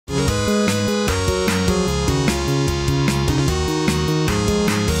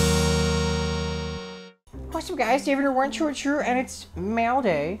guys, David or One True, and it's mail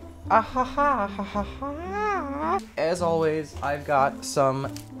day. Ah ha ha ha ha ha. As always, I've got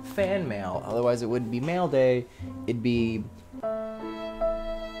some fan mail. Otherwise, it wouldn't be mail day. It'd be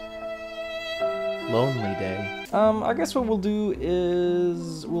lonely day. I guess what we'll do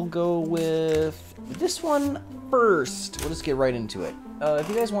is we'll go with this one first. We'll just get right into it. If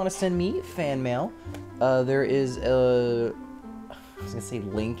you guys want to send me fan mail, there is a, I was gonna say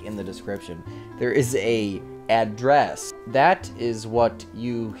link in the description. There is a address. That is what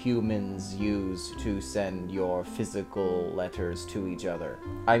you humans use to send your physical letters to each other.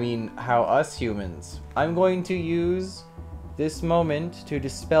 I mean, how us humans. I'm going to use this moment to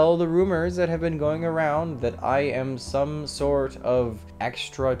dispel the rumors that have been going around that I am some sort of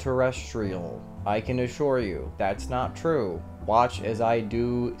extraterrestrial. I can assure you that's not true. Watch as I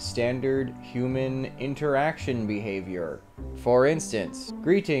do standard human interaction behavior. For instance,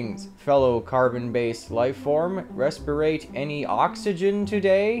 greetings, fellow carbon-based life form. Respirate any oxygen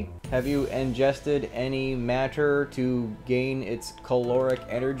today? Have you ingested any matter to gain its caloric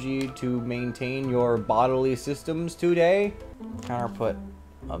energy to maintain your bodily systems today? Connor put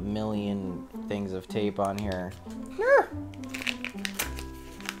a million things of tape on here.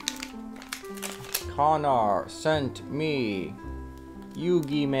 Connor sent me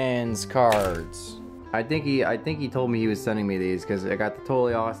Yugi Man's cards. I think he told me he was sending me these because I got the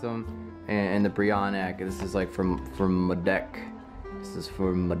Totally Awesome and the Brionic. This is like from my deck. This is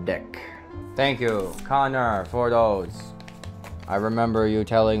from my deck. Thank you, Connor, for those. I remember you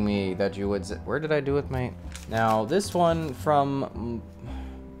telling me that you would. Where did I do with my? Now this one from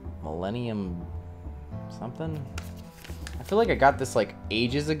Millennium something. I feel like I got this like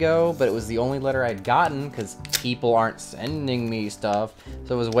ages ago, but it was the only letter I'd gotten because people aren't sending me stuff.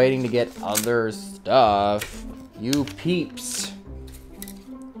 So I was waiting to get other stuff. You peeps.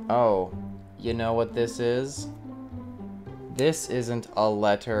 Oh, you know what this is? This isn't a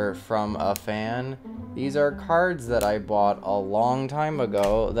letter from a fan. These are cards that I bought a long time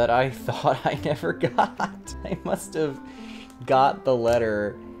ago that I thought I never got. I must have got the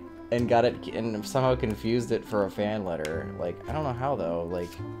letter and got it and somehow confused it for a fan letter. Like, I don't know how though. Like,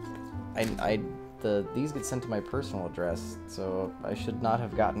 these get sent to my personal address, so I should not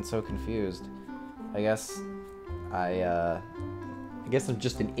have gotten so confused. I guess I'm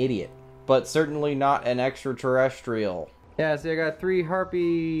just an idiot, but certainly not an extraterrestrial. Yeah, see, I got 3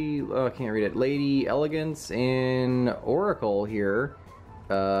 Harpy, oh, I can't read it, Lady Elegance and Oracle here,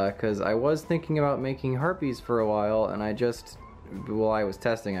 because I was thinking about making Harpies for a while, and I just, while I was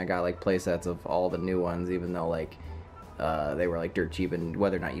testing, I got like playsets of all the new ones, even though like they were like dirt cheap, and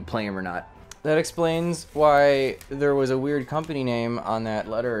whether or not you'd play them or not. That explains why there was a weird company name on that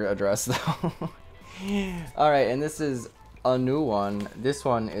letter address, though. Alright, and this is a new one. This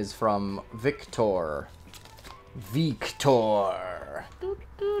one is from Victor. Victor.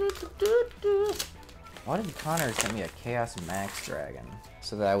 Why did Connor send me a Chaos Max Dragon?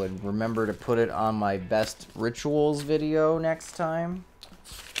 So that I would remember to put it on my best rituals video next time?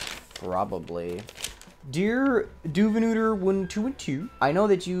 Probably. Dear Duvenuter1212, I know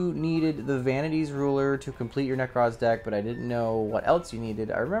that you needed the Vanities Ruler to complete your Necroz deck, but I didn't know what else you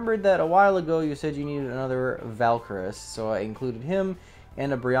needed. I remembered that a while ago you said you needed another Valkyrus, so I included him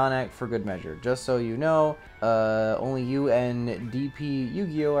and a Brionic for good measure. Just so you know, only you and DP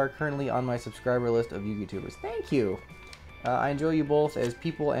Yu-Gi-Oh! Are currently on my subscriber list of Yu-Gi-Tubers. Thank you! I enjoy you both as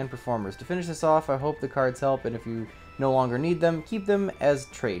people and performers. To finish this off, I hope the cards help, and if you no longer need them, keep them as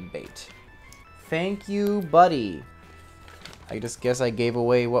trade bait. Thank you, buddy. I just guess I gave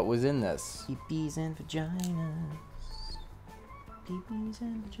away what was in this. Peepees and vaginas. Peepees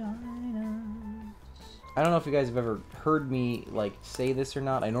and vaginas. I don't know if you guys have ever heard me like say this or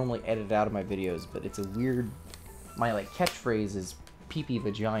not. I normally edit it out of my videos, but it's a weird, my like catchphrase is pee-pee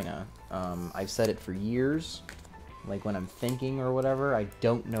vagina. I've said it for years, like when I'm thinking or whatever. I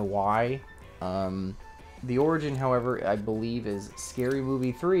don't know why. The origin, however, I believe is Scary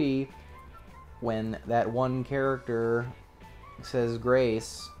Movie 3, when that one character says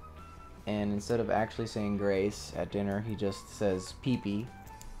grace, and instead of actually saying grace at dinner, he just says pee-pee.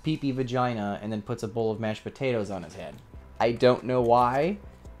 Pee-pee vagina, and then puts a bowl of mashed potatoes on his head. I don't know why,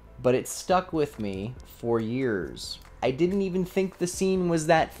 but it stuck with me for years. I didn't even think the scene was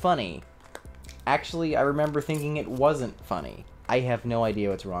that funny. Actually, I remember thinking it wasn't funny. I have no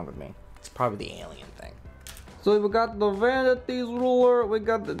idea what's wrong with me. It's probably the alien thing. So we got the Vanities Ruler, we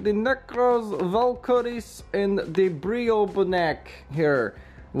got the Necros, Valkyries, and the Brionic here.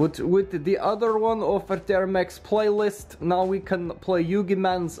 With the other one of Termex playlist, now we can play Yugi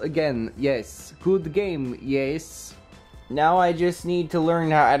Mans again. Yes. Good game, yes. Now I just need to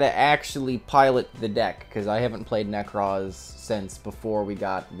learn how to actually pilot the deck, because I haven't played Necros since before we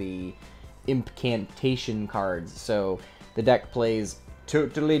got the incantation cards. So the deck plays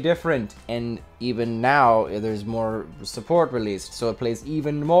totally different, and even now there's more support released, so it plays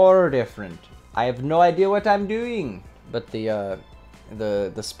even more different. I have no idea what I'm doing, but the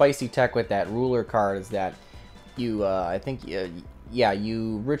spicy tech with that ruler card is that you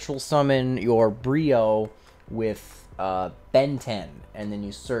you ritual summon your Brio with Ben 10, and then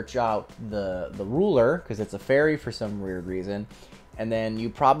you search out the ruler, because it's a fairy for some weird reason, and then you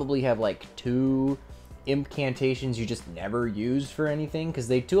probably have like 2 incantations you just never use for anything, because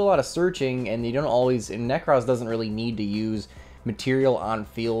they do a lot of searching, and you don't always, and Necros doesn't really need to use material on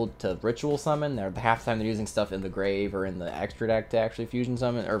field to ritual summon. They're half the time they're using stuff in the grave or in the extra deck to actually fusion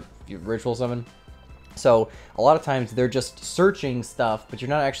summon or ritual summon. So a lot of times they're just searching stuff, but you're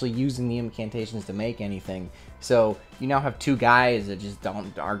not actually using the incantations to make anything. So you now have 2 guys that just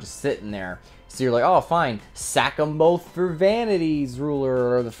are just sitting there. So you're like, oh, fine, sack them both for Vanity's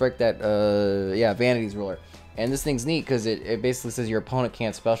Ruler, or the frick that, Vanity's Ruler. And this thing's neat because it basically says your opponent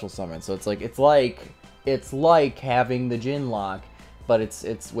can't special summon. So it's like having the Jin lock, but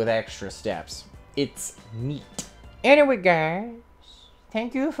it's with extra steps. It's neat. Anyway, guys,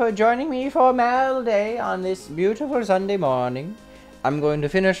 thank you for joining me for Mal Day on this beautiful Sunday morning. I'm going to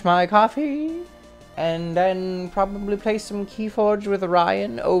finish my coffee and then probably play some Keyforge with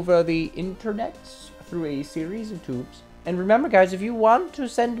Ryan over the internet through a series of tubes. And remember, guys, if you want to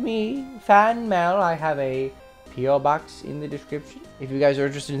send me fan mail, I have a PO box in the description. If you guys are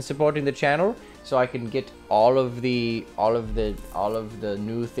interested in supporting the channel, so I can get all of the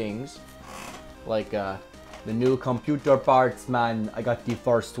new things, like the new computer parts, man. I got the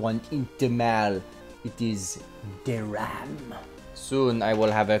first one in the mail. It is the RAM. Soon I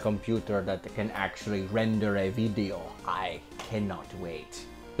will have a computer that can actually render a video. I cannot wait.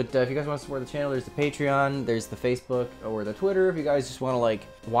 But if you guys want to support the channel, there's the Patreon, there's the Facebook, or the Twitter if you guys just want to like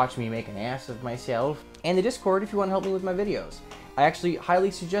watch me make an ass of myself, and the Discord if you want to help me with my videos. I actually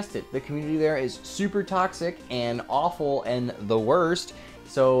highly suggest it. The community there is super toxic and awful and the worst,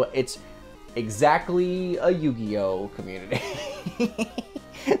 so it's exactly a Yu-Gi-Oh community.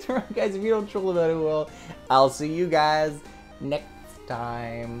 So guys, if you don't troll about it, well, I'll see you guys next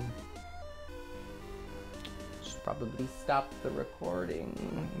time. Should probably stop the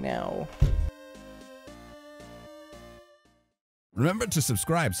recording now. Remember to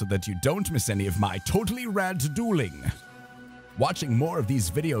subscribe so that you don't miss any of my totally rad dueling. Watching more of these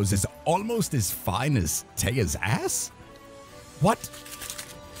videos is almost as fine as Taya's ass? What?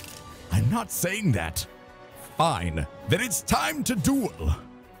 I'm not saying that. Fine. Then it's time to duel.